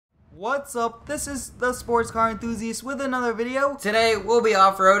What's up? This is the Sports Car Enthusiast with another video. Today we'll be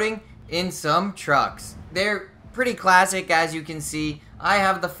off-roading in some trucks. They're pretty classic, as you can see. I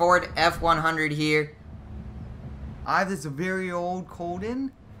have the Ford F100 here. I have this very old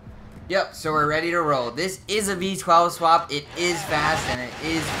Colden. Yep, so we're ready to roll. This is a V12 swap. It is fast and it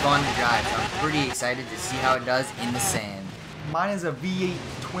is fun to drive. So I'm pretty excited to see how it does in the sand. Mine is a V8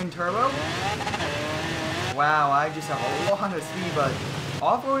 twin turbo. Wow, I just have a lot of speed, but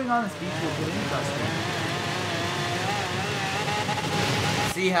off-roading on this beach will get interesting.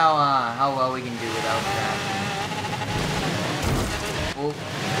 See how well we can do without crashing. Oh,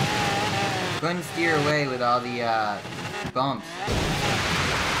 couldn't steer away with all the bumps.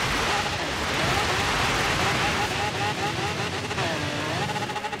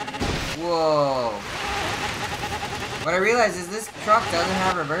 Whoa. What I realized is this truck doesn't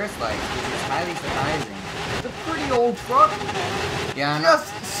have reverse lights, which is highly surprising. It's a pretty old truck. Yeah, just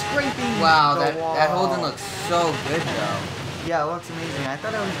scraping wow, the wall. that Holden looks so good though. Yeah, it looks amazing. I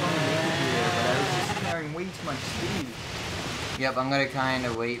thought I was going to make it here, but I was just carrying way too much speed. Yep, I'm gonna kind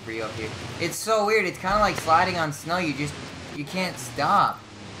of wait for you up here. It's so weird. It's kind of like sliding on snow. You can't stop.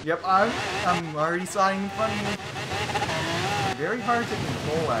 Yep, I'm already sliding in front of you. Very hard to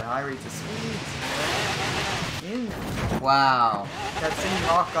control at high rates of speed. Wow. That same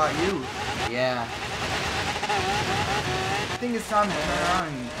rock got you. Yeah. I think it's time to turn around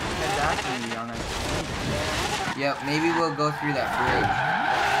and head back to me on that. Yep, maybe we'll go through that bridge.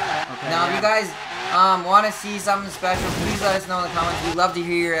 Okay, now, if you guys want to see something special, please let us know in the comments. We love to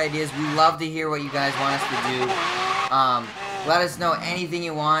hear your ideas. We love to hear what you guys want us to do. Let us know anything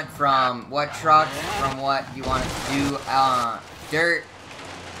you want, from what trucks, from what you want us to do. Dirt,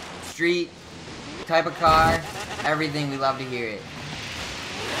 street, type of car, everything. We love to hear it.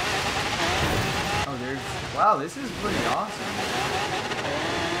 Oh, wow, this is pretty awesome.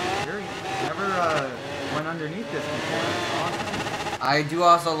 Never went underneath this before. That's awesome. I do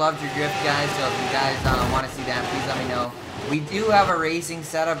also love to drift, guys, so if you guys want to see that, please let me know. We do have a racing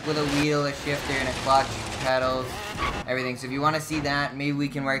setup with a wheel, a shifter, and a clutch, pedals, everything. So if you want to see that, maybe we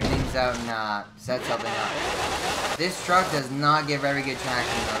can work things out and set something up. This truck does not get very good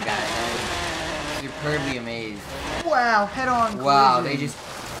traction though, guys. I'm superbly amazed. Wow, head-on collision. Wow,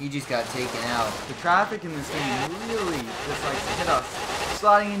 he just got taken out. The traffic in this game really just likes to hit us.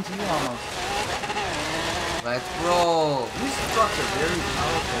 Sliding into you almost. Let's roll. These trucks are very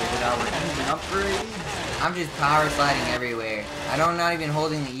powerful with our engine upgrades. I'm just power sliding everywhere. I'm not even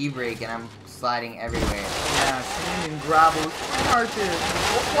holding the e-brake and I'm sliding everywhere. Yeah, sand and gravel. It's pretty hard to...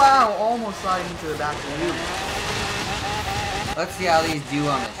 Oh, wow, almost sliding into the back of you. Let's see how these do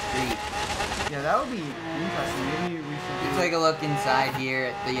on the street. Yeah, that would be interesting. Maybe we should do... Let's take a look inside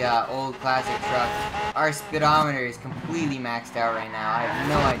here at the old classic truck. Our speedometer is completely maxed out right now. I have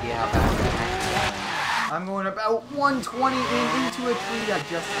no idea how fast that actually is. I'm going about 120 into a tree that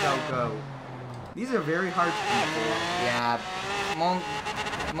just about go. These are very hard to control. Yeah,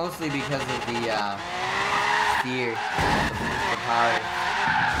 mostly because of the steer, the power.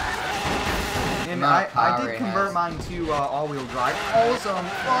 And I did convert mine to all-wheel drive. Also, I'm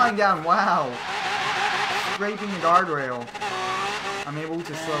flying down. Wow. Scraping the guardrail. I'm able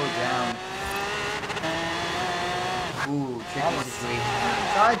to slow it down. Ooh, tricky situation.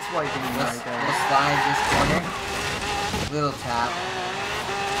 Sideswiping right there. We'll slide this corner. Little tap.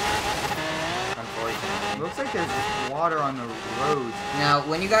 Unfortunately. Looks like there's water on the road. Now,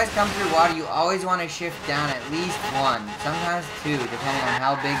 when you guys come through water, you always want to shift down at least one, sometimes two, depending on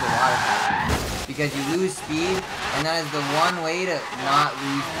how big the water pack is. Because you lose speed, and that is the one way to not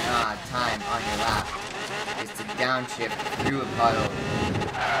lose time on your lap, is to downshift through a puddle.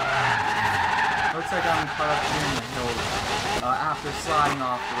 Looks like I'm caught up here in the hills after sliding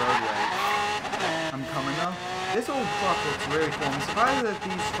off the roadway. I'm coming up. This old truck looks really cool. I'm surprised that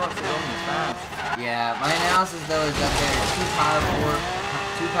these trucks are going as fast. Yeah, my analysis though is that they're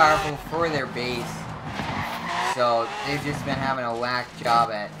too powerful for their base. So they've just been having a whack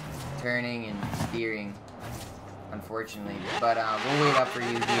job at turning and steering, unfortunately. But we'll wait up for you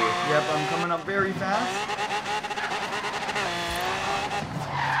here. Yep, I'm coming up very fast.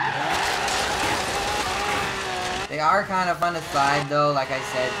 They are kind of fun to slide though, like I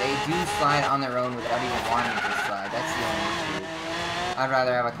said. They do slide on their own without even wanting to slide. That's the only issue. I'd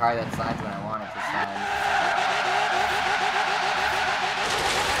rather have a car that slides when I want it to slide.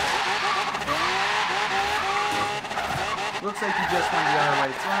 Looks like you just went the other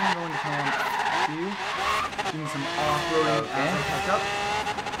way, so I'm going to come to you. Doing some off-roading as I catch up.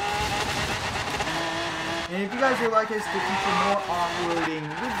 And if you guys would like us to feature more off-roading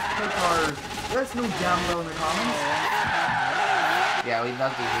with cars, let us know down below in the comments. Yeah, we'd love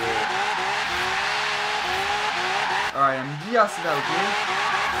to hear it. Alright, I'm just about here.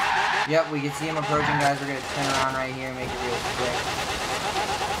 Yep, we can see him approaching, guys. We're gonna turn around right here and make it real quick.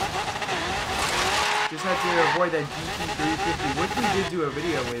 Just had to avoid that GT350, which we did do a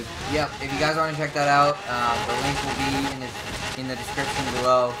video with. Yep, if you guys want to check that out, the link will be in the description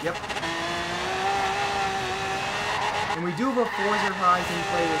below. Yep. And we do have a Forza Horizon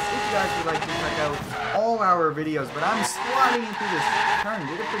playlist if you guys would like to check out all our videos. But I'm sliding into this turn.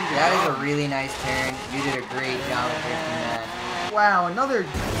 Did a pretty good job. That is a really nice turn. You did a great job of drifting that. Wow, another...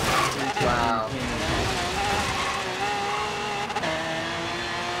 Wow.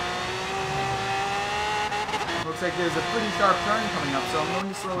 Looks like there's a pretty sharp turn coming up, so I'm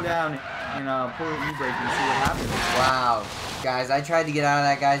going to slow down and pull an e-brake and see what happens. Wow. Guys, I tried to get out of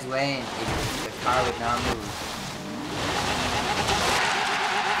that guy's way and the car would not move.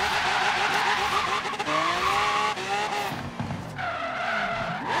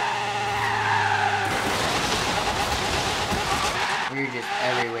 We're just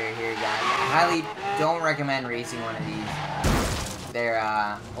everywhere here, guys. I highly don't recommend racing one of these. Their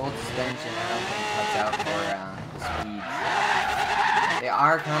old suspension, I don't think, cuts out for the speeds. They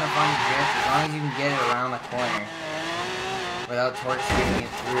are kind of fun to drift as long as you can get it around the corner without torque skipping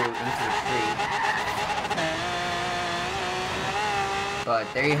it through into the tree. But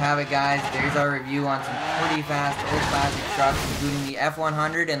there you have it, guys. There's our review on some pretty fast old classic trucks, including the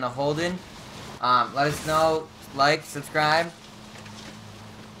F100 and the Holden. Let us know, like, subscribe.